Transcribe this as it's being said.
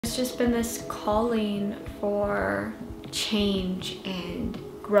there's just been this calling for change and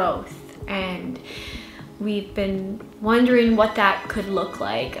growth, and we've been wondering what that could look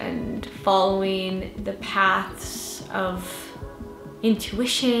like and following the paths of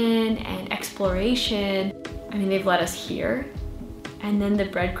intuition and exploration. I mean, they've led us here, and then the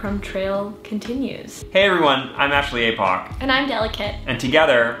breadcrumb trail continues. Hey everyone, I'm Ashley Apoc. And I'm Delicate. And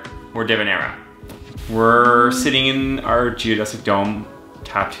together, we're Divinera. We're sitting in our Geodesic Dome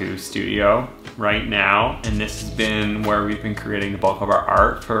tattoo studio right now, and this has been where we've been creating the bulk of our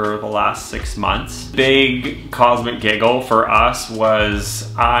art for the last 6 months. Big cosmic giggle for us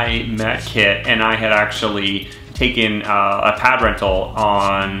was I met Kit, and I had actually taken a pad rental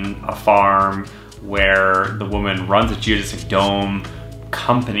on a farm where the woman runs a Geodesic Dome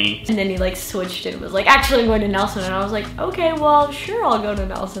company. And then he like switched it, was like, actually I'm going to Nelson, and I was like, okay, well, sure, I'll go to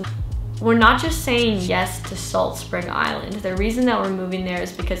Nelson. We're not just saying yes to Salt Spring Island. The reason that we're moving there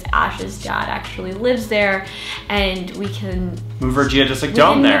is because Ash's dad actually lives there, and we can move our Geodesic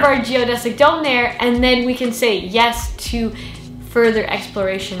Dome there. Move our Geodesic Dome there, and then we can say yes to further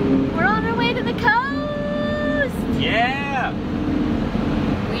exploration. We're on our way to the coast! Yeah!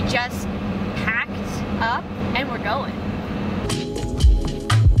 We just packed up and we're going.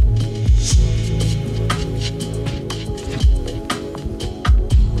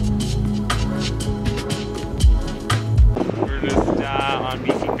 On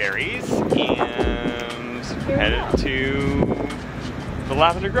BC Ferries and headed to the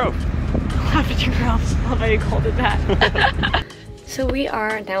Lavender Grove. Lavender Grove, love how you called it that. So we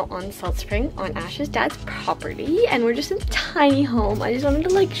are now on Salt Spring on Ash's dad's property, and we're just in a tiny home. I just wanted to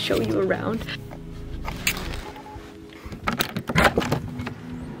like show you around.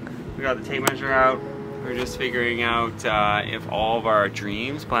 We got the tape measure out. We're just figuring out if all of our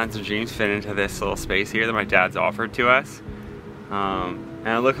dreams, plans and dreams fit into this little space here that my dad's offered to us.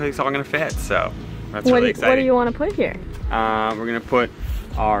 And it looks like it's all gonna fit, so that's really exciting. What do you want to put here? We're gonna put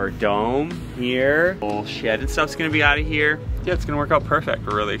our dome here. The little shed and stuff's gonna be out of here. Yeah, it's gonna work out perfect.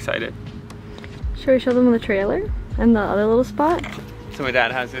 We're really excited. Should we show them the trailer and the other little spot? So my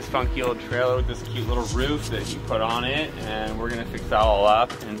dad has this funky little trailer with this cute little roof that he put on it, and we're gonna fix that all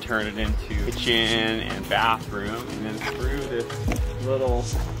up and turn it into kitchen and bathroom, and then through this little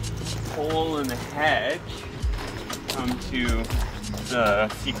hole in the hedge come to the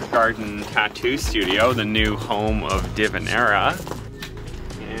Secret Garden Tattoo Studio, the new home of Divinera.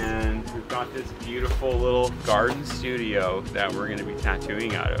 And we've got this beautiful little garden studio that we're gonna be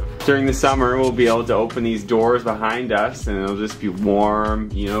tattooing out of. During the summer, we'll be able to open these doors behind us and it'll just be warm,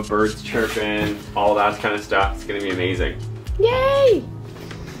 you know, birds chirping, all that kind of stuff. It's gonna be amazing. Yay!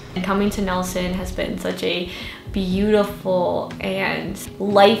 Coming to Nelson has been such a beautiful and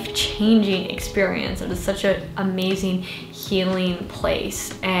life-changing experience. It is such an amazing healing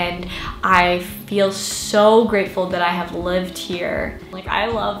place, and I feel so grateful that I have lived here. Like, I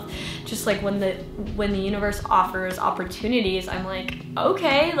love just like when the universe offers opportunities, I'm like,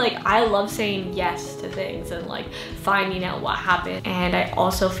 okay, like I love saying yes to things and like finding out what happened. And I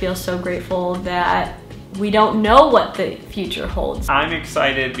also feel so grateful that we don't know what the future holds. I'm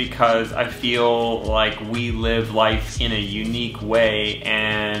excited because I feel like we live life in a unique way,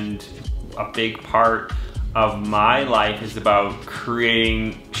 and a big part of my life is about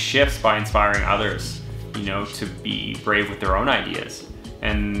creating shifts by inspiring others, you know, to be brave with their own ideas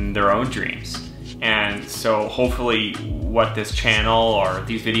and their own dreams. And so hopefully what this channel or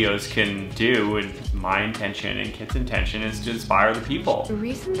these videos can do, and my intention and Kit's intention, is to inspire the people. The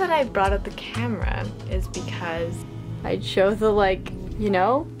reason that I brought up the camera is because I'd show the, like, you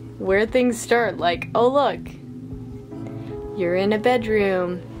know, where things start. Like, oh look, you're in a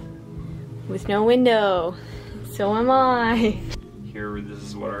bedroom with no window, so am I. Here, this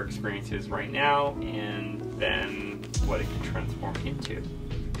is what our experience is right now, and then what it can transform into.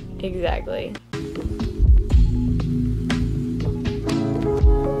 Exactly.